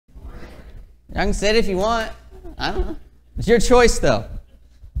I can say it if you want. I don't know. It's your choice, though.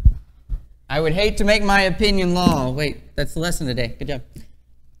 I would hate to make my opinion law. Wait, that's the lesson today. Good job.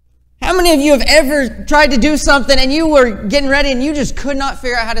 How many of you have ever tried to do something and you were getting ready and you just could not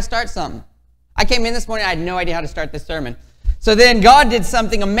figure out how to start something? I came in this morning, I had no idea how to start this sermon. So then God did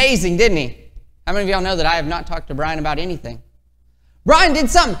something amazing, didn't he? How many of y'all know that I have not talked to Brian about anything? Brian did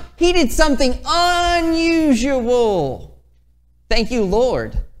something. He did something unusual. Thank you,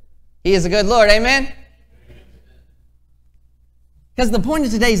 Lord. He is a good Lord. Amen? Because the point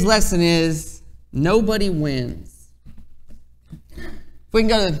of today's lesson is nobody wins. If we can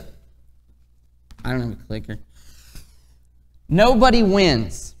go to... I don't have a clicker. Nobody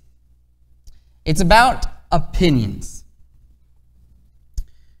wins. It's about opinions.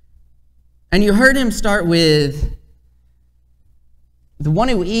 And you heard him start with the one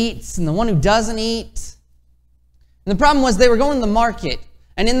who eats and the one who doesn't eat. And the problem was they were going to the market.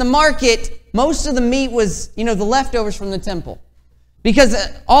 And in the market, most of the meat was, the leftovers from the temple. Because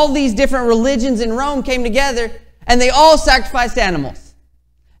all these different religions in Rome came together and they all sacrificed animals.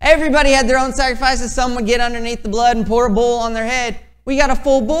 Everybody had their own sacrifices. Some would get underneath the blood and pour a bull on their head. We got a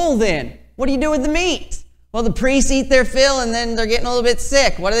full bull then. What do you do with the meat? Well, the priests eat their fill and then they're getting a little bit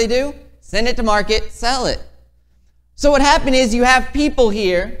sick. What do? Send it to market, sell it. So what happened is you have people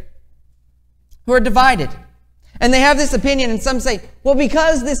here who are divided. And they have this opinion, and some say, well,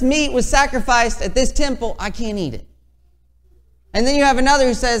 because this meat was sacrificed at this temple, I can't eat it. And then you have another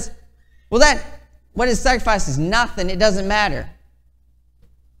who says, well, what is sacrificed is nothing. It doesn't matter.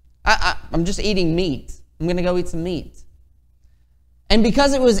 I'm just eating meat. I'm going to go eat some meat. And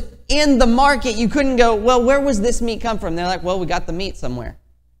because it was in the market, you couldn't go, well, where was this meat come from? They're like, well, we got the meat somewhere.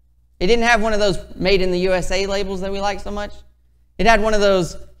 It didn't have one of those made in the USA labels that we like so much. It had one of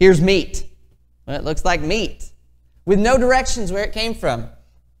those, here's meat. Well, it looks like meat, with no directions where it came from.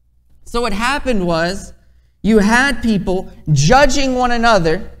 So what happened was, you had people judging one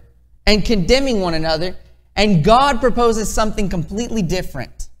another and condemning one another, and God proposes something completely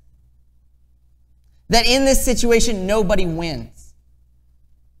different. That in this situation, nobody wins.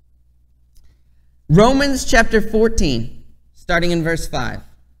 Romans chapter 14, starting in verse 5.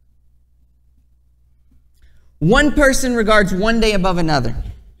 One person regards one day above another.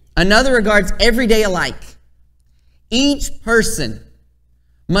 Another regards every day alike. Each person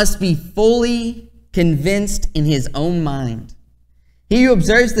must be fully convinced in his own mind. He who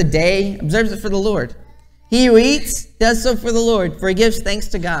observes the day, observes it for the Lord. He who eats, does so for the Lord, for he gives thanks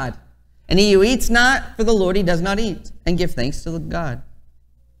to God. And he who eats not for the Lord, he does not eat, and give thanks to God.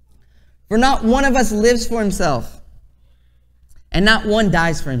 For not one of us lives for himself, and not one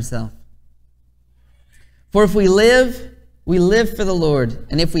dies for himself. For if we live for the Lord,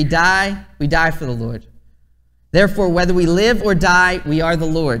 and if we die for the Lord. Therefore, whether we live or die, we are the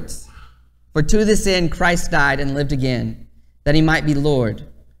Lord's. For to this end Christ died and lived again, that he might be Lord,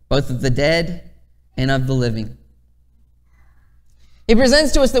 both of the dead and of the living. He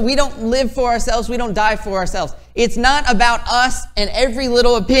presents to us that we don't live for ourselves, we don't die for ourselves. It's not about us and every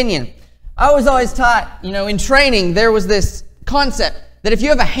little opinion. I was always taught, in training, there was this concept that if you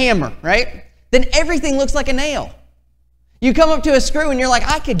have a hammer, right, then everything looks like a nail. You come up to a screw and you're like,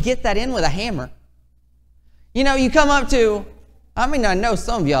 I could get that in with a hammer. You come up to, I know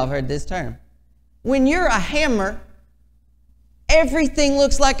some of y'all have heard this term. When you're a hammer, everything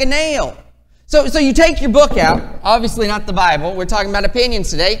looks like a nail. So you take your book out, obviously not the Bible. We're talking about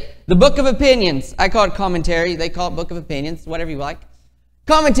opinions today. The book of opinions. I call it commentary. They call it book of opinions, whatever you like.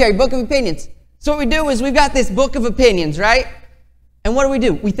 Commentary, book of opinions. So what we do is we've got this book of opinions, right? And what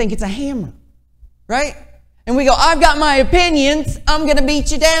do? We think it's a hammer, right? And we go, I've got my opinions, I'm going to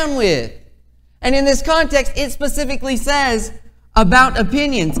beat you down with. And in this context, it specifically says about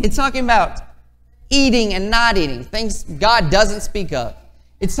opinions. It's talking about eating and not eating, things God doesn't speak of.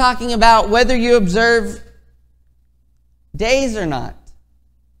 It's talking about whether you observe days or not.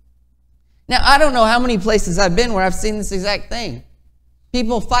 Now, I don't know how many places I've been where I've seen this exact thing.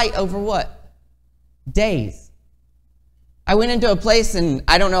 People fight over what? Days. I went into a place and,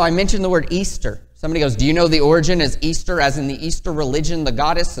 I mentioned the word Easter. Somebody goes, do you know the origin is Easter, as in the Easter religion, the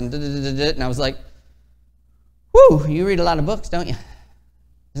goddess, and da-da-da-da-da? And I was like, whew, you read a lot of books, don't you?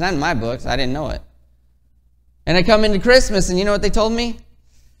 It's not in my books. I didn't know it. And I come into Christmas, and you know what they told me?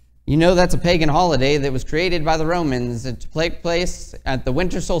 That's a pagan holiday that was created by the Romans to take place at the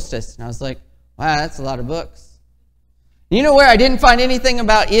winter solstice. And I was like, wow, that's a lot of books. You know where I didn't find anything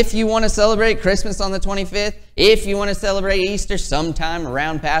about if you want to celebrate Christmas on the 25th, if you want to celebrate Easter sometime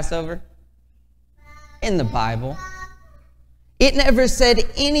around Passover? In the Bible. It never said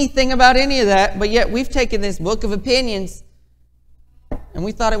anything about any of that, but yet we've taken this book of opinions and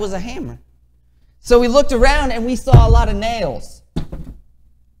we thought it was a hammer. So we looked around and we saw a lot of nails.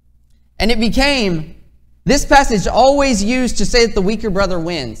 And it became, this passage always used to say that the weaker brother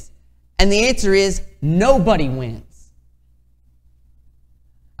wins. And the answer is, nobody wins.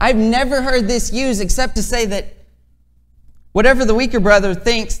 I've never heard this used except to say that whatever the weaker brother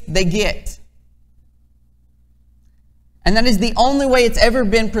thinks, they get. And that is the only way it's ever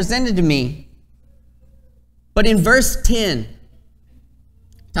been presented to me. But in verse 10,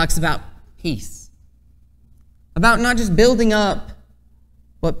 it talks about peace. About not just building up,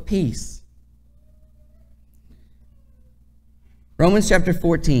 but peace. Romans chapter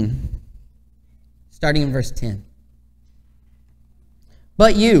 14, starting in verse 10.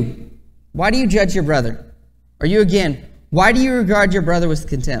 But you, why do you judge your brother? Or you again, why do you regard your brother with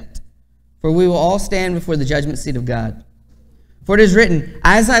contempt? For we will all stand before the judgment seat of God. For it is written,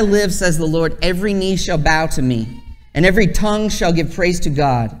 as I live, says the Lord, every knee shall bow to me, and every tongue shall give praise to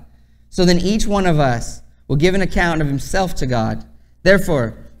God. So then each one of us will give an account of himself to God.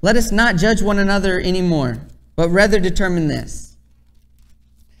 Therefore, let us not judge one another anymore, but rather determine this,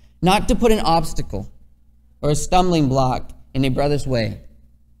 not to put an obstacle or a stumbling block in a brother's way.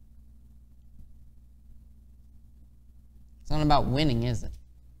 It's not about winning, is it?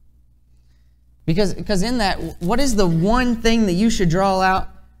 Because in that, what is the one thing that you should draw out?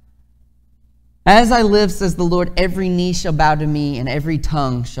 As I live, says the Lord, every knee shall bow to me, and every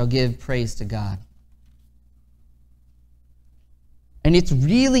tongue shall give praise to God. And it's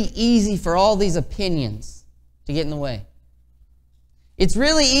really easy for all these opinions to get in the way. It's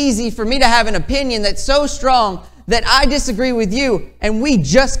really easy for me to have an opinion that's so strong that I disagree with you, and we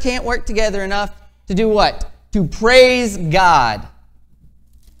just can't work together enough to do what? To praise God.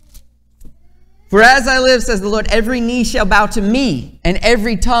 For as I live, says the Lord, every knee shall bow to me, and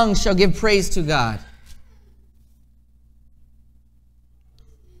every tongue shall give praise to God.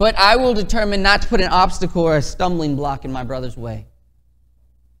 But I will determine not to put an obstacle or a stumbling block in my brother's way.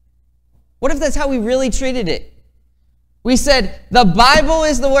 What if that's how we really treated it? We said, the Bible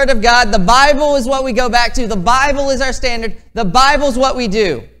is the Word of God. The Bible is what we go back to. The Bible is our standard. The Bible is what we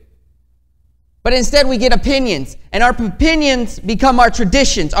do. But instead we get opinions. And our opinions become our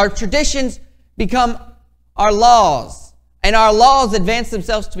traditions. Our traditions become our laws. And our laws advance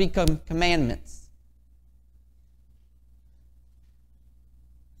themselves to become commandments.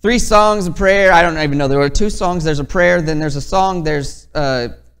 3 songs of prayer. I don't even know. There were 2 songs. There's a prayer. Then there's a song. There's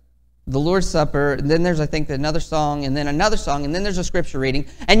the Lord's Supper, and then there's, I think, another song, and then another song, and then there's a scripture reading.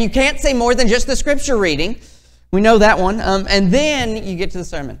 And you can't say more than just the scripture reading. We know that one. And then you get to the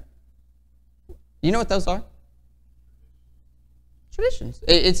sermon. You know what those are? Traditions.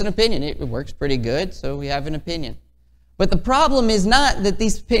 It's an opinion. It works pretty good, so we have an opinion. But the problem is not that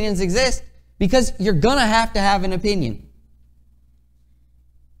these opinions exist, because you're going to have an opinion.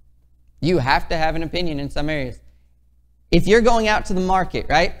 You have to have an opinion in some areas. If you're going out to the market,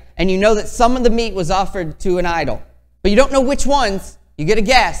 right, and you know that some of the meat was offered to an idol, but you don't know which ones, you get a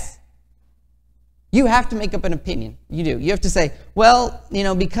guess. You have to make up an opinion. You do. You have to say, well,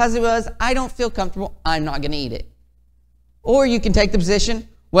 because it was, I don't feel comfortable, I'm not going to eat it. Or you can take the position,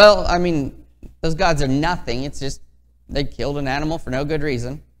 well, those gods are nothing. It's just they killed an animal for no good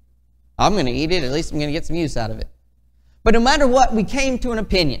reason. I'm going to eat it. At least I'm going to get some use out of it. But no matter what, we came to an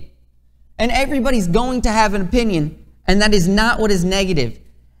opinion. And everybody's going to have an opinion, and that is not what is negative.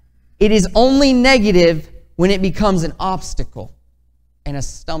 It is only negative when it becomes an obstacle and a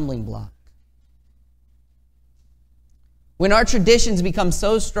stumbling block. When our traditions become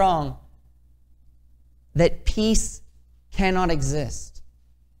so strong that peace cannot exist.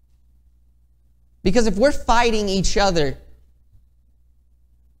 Because if we're fighting each other,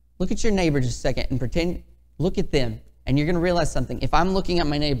 look at your neighbor just a second and pretend, look at them, and you're going to realize something. If I'm looking at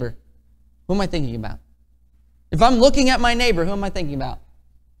my neighbor, who am I thinking about? If I'm looking at my neighbor, who am I thinking about?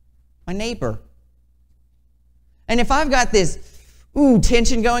 My neighbor. And if I've got this,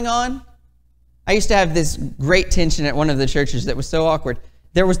 tension going on, I used to have this great tension at one of the churches that was so awkward.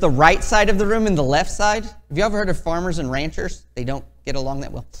 There was the right side of the room and the left side. Have you ever heard of farmers and ranchers? They don't get along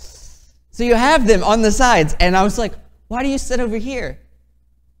that well. So you have them on the sides. And I was like, why do you sit over here?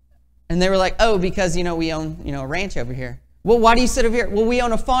 And they were like, oh, because, we own, a ranch over here. Well, why do you sit over here? Well, we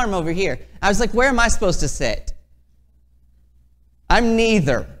own a farm over here. I was like, where am I supposed to sit? I'm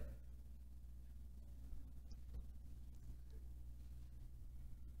neither.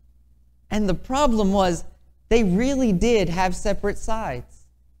 And the problem was, they really did have separate sides.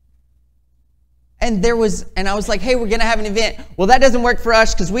 And I was like, hey, we're going to have an event. Well, that doesn't work for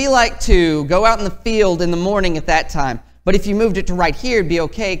us because we like to go out in the field in the morning at that time. But if you moved it to right here, it'd be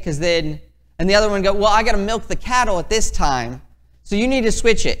okay because then, and the other one go, well, I got to milk the cattle at this time. So you need to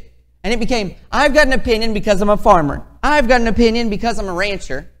switch it. And it became, I've got an opinion because I'm a farmer. I've got an opinion because I'm a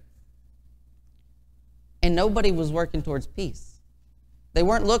rancher. And nobody was working towards peace. They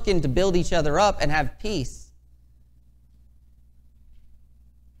weren't looking to build each other up and have peace.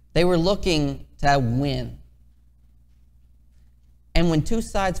 They were looking to win. And when two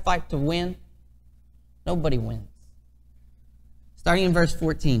sides fight to win, nobody wins. Starting in verse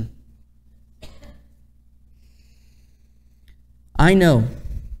 14. I know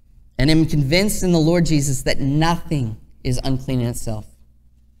and am convinced in the Lord Jesus that nothing is unclean in itself.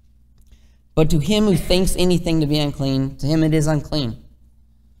 But to him who thinks anything to be unclean, to him it is unclean.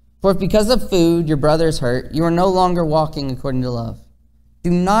 For if because of food your brother is hurt, you are no longer walking according to love.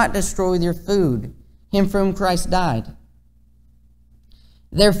 Do not destroy with your food him for whom Christ died.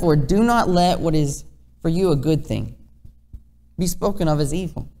 Therefore, do not let what is for you a good thing be spoken of as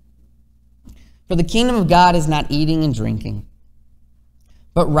evil. For the kingdom of God is not eating and drinking,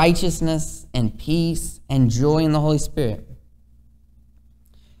 but righteousness and peace and joy in the Holy Spirit.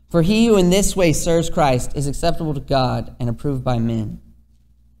 For he who in this way serves Christ is acceptable to God and approved by men.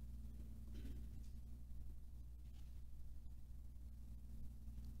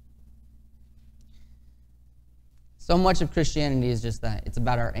 So much of Christianity is just that. It's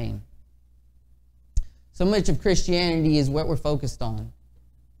about our aim. So much of Christianity is what we're focused on.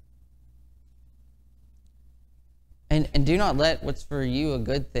 And do not let what's for you a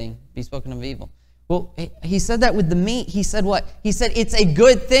good thing be spoken of evil. Well, he said that with the meat. He said what? He said it's a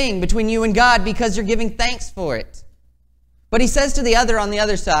good thing between you and God because you're giving thanks for it. But he says to the other on the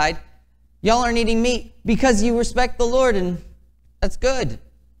other side, y'all aren't eating meat because you respect the Lord, and that's good.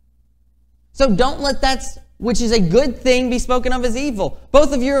 So don't let that which is a good thing be spoken of as evil.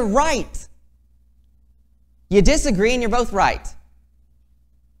 Both of you are right. You disagree and you're both right.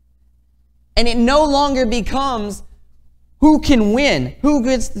 And it no longer becomes who can win, who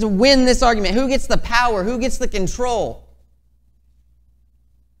gets to win this argument, who gets the power, who gets the control.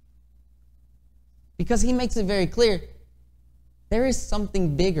 Because he makes it very clear, there is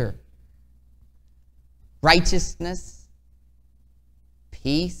something bigger. Righteousness,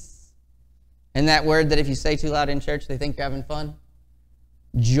 peace, and that word that if you say too loud in church, they think you're having fun.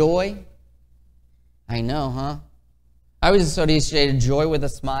 Joy. I know, huh? I was associated joy with a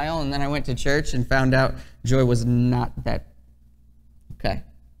smile, and then I went to church and found out joy was not that. Okay.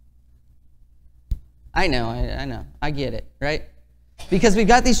 I know. I get it, right? Because we've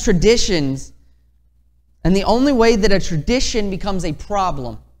got these traditions, and the only way that a tradition becomes a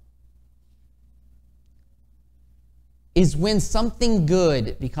problem is when something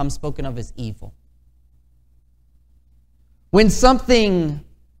good becomes spoken of as evil. When something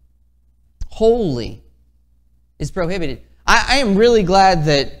holy is prohibited. I am really glad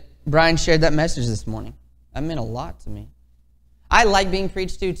that Brian shared that message this morning. That meant a lot to me. I like being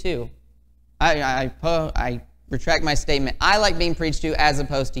preached to, too. I retract my statement. I like being preached to as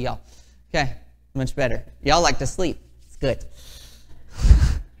opposed to y'all. Okay, much better. Y'all like to sleep. It's good.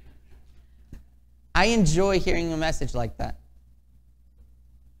 I enjoy hearing a message like that.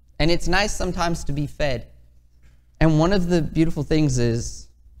 And it's nice sometimes to be fed. And one of the beautiful things is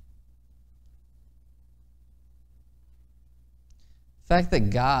the fact that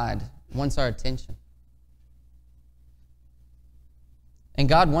God wants our attention. And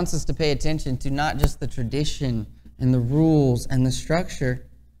God wants us to pay attention to not just the tradition and the rules and the structure,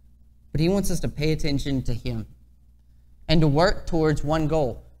 but he wants us to pay attention to him and to work towards one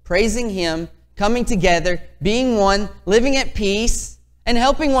goal, praising him, coming together, being one, living at peace, and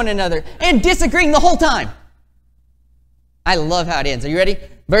helping one another, and disagreeing the whole time. I love how it ends. Are you ready?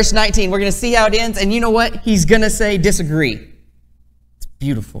 Verse 19, we're going to see how it ends, and you know what? He's going to say disagree. It's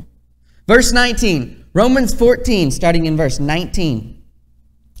beautiful. Verse 19, Romans 14, starting in verse 19.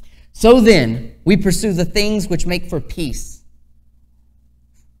 So then, we pursue the things which make for peace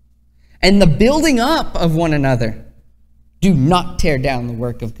and the building up of one another. Do not tear down the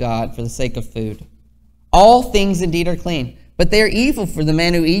work of God for the sake of food. All things indeed are clean, but they are evil for the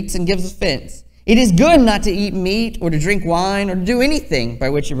man who eats and gives offense. It is good not to eat meat or to drink wine or to do anything by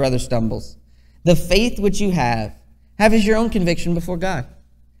which your brother stumbles. The faith which you have as your own conviction before God.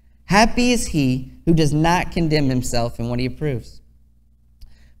 Happy is he who does not condemn himself in what he approves.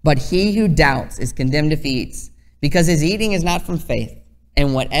 But he who doubts is condemned if he eats, because his eating is not from faith.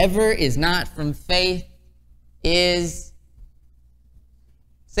 And whatever is not from faith is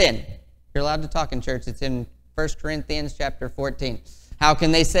sin. You're allowed to talk in church. It's in 1 Corinthians chapter 14. How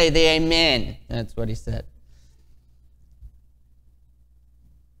can they say the amen? That's what he said.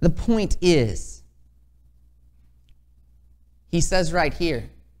 The point is, he says right here,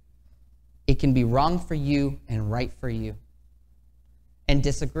 it can be wrong for you and right for you. And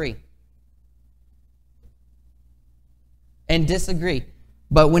disagree. and disagree.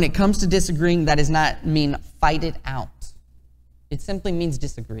 But when it comes to disagreeing, that does not mean fight it out. It simply means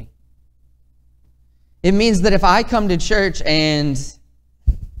disagree. It means that if I come to church and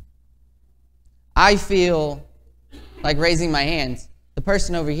I feel like raising my hands, the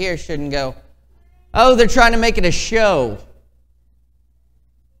person over here shouldn't go, oh, they're trying to make it a show.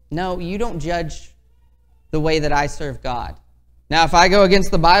 No, you don't judge the way that I serve God. Now, if I go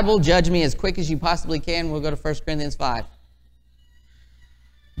against the Bible, judge me as quick as you possibly can. We'll go to 1 Corinthians 5.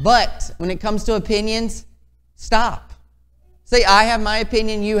 But when it comes to opinions, stop. Say, I have my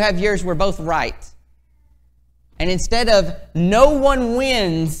opinion, you have yours, we're both right. And instead of no one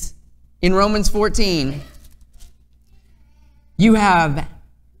wins in Romans 14, you have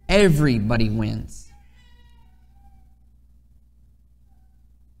everybody wins.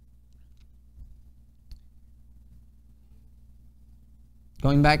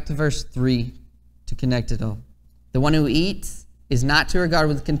 Going back to verse 3 to connect it all. The one who eats is not to regard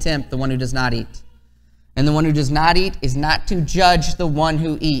with contempt the one who does not eat. And the one who does not eat is not to judge the one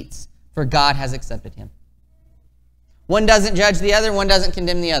who eats, for God has accepted him. One doesn't judge the other, one doesn't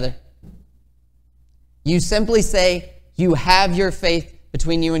condemn the other. You simply say, you have your faith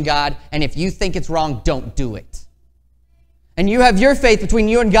between you and God, and if you think it's wrong, don't do it. And you have your faith between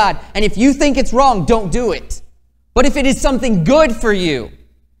you and God, and if you think it's wrong, don't do it. But if it is something good for you,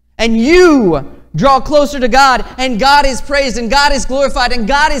 and you draw closer to God, and God is praised, and God is glorified, and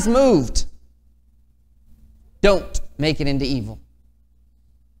God is moved, don't make it into evil.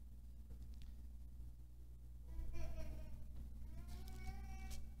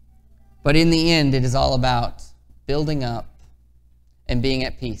 But in the end, it is all about building up and being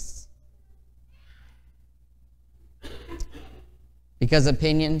at peace. Because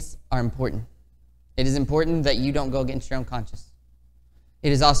opinions are important. It is important that you don't go against your own conscience.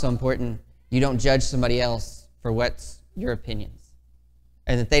 It is also important you don't judge somebody else for what's your opinions,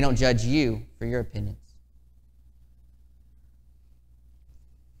 and that they don't judge you for your opinions.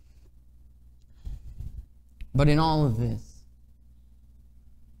 But in all of this,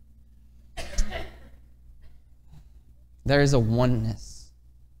 there is a oneness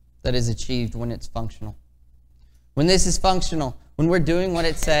that is achieved when it's functional. When this is functional, when we're doing what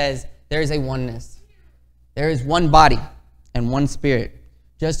it says, there is a oneness. There is one body and one spirit.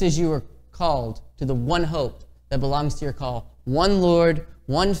 Just as you were called to the one hope that belongs to your call. One Lord,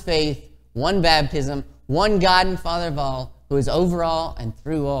 one faith, one baptism, one God and Father of all, who is over all and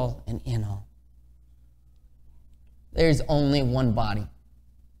through all and in all. There's only one body.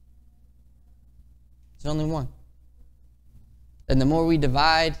 There's only one. And the more we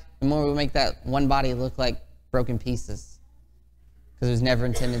divide, the more we make that one body look like broken pieces. Because it was never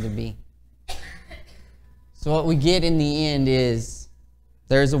intended to be. So what we get in the end is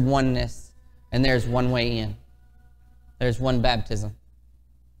there's a oneness and there's one way in. There's one baptism.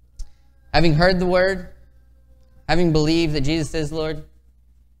 Having heard the word, having believed that Jesus is Lord,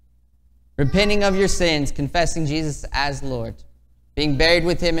 repenting of your sins, confessing Jesus as Lord, being buried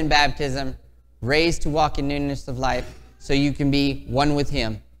with him in baptism, raised to walk in newness of life, so you can be one with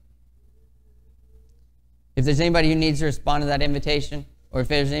him. If there's anybody who needs to respond to that invitation, or if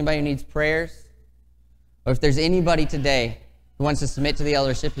there's anybody who needs prayers, or if there's anybody today who wants to submit to the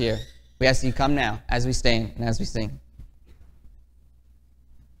eldership here, we ask that you come now as we stand and as we sing.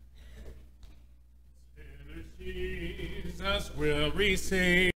 Jesus will receive.